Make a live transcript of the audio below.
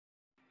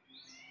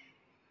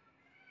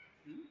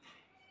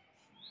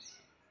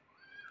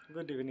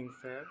Good evening,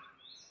 sir.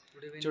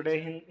 Good evening, Today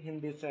sir.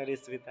 Hindi sir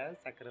is with us,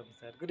 Akram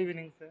sir. Good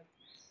evening, sir.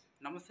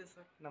 Namaste,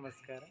 sir.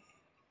 Namaskar.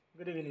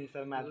 Good evening,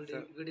 sir. Math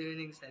sir. Good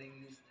evening, sir.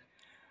 English,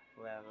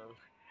 sir.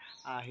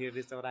 Well, here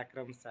is our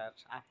Akram sir.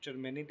 After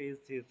many days,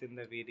 he is in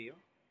the video.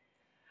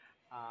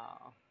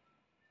 Uh,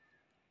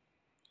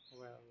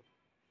 well,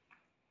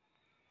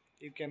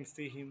 you can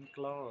see him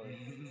close.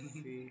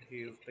 See,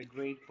 he is the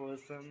great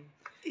person.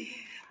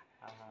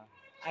 Uh,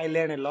 I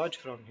learn a lot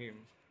from him,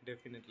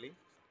 definitely.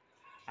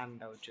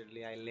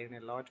 Undoubtedly, I learn a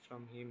lot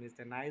from him. He's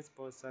a nice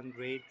person,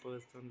 great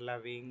person,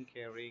 loving,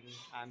 caring,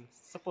 and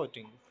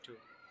supporting too.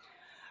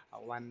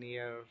 1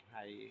 year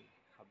I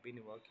have been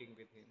working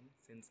with him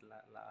since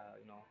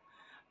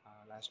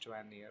last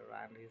 1 year,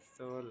 and he's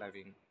so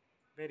loving,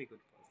 very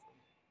good person.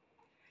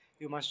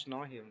 You must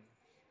know him.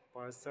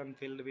 Person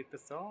filled with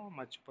so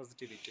much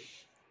positivity.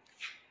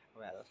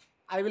 Well,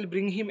 I will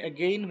bring him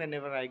again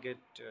whenever I get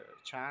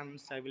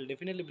chance. I will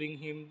definitely bring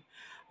him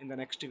in the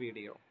next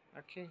video.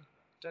 Okay.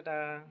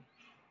 Ta-da.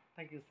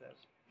 Thank you, sir.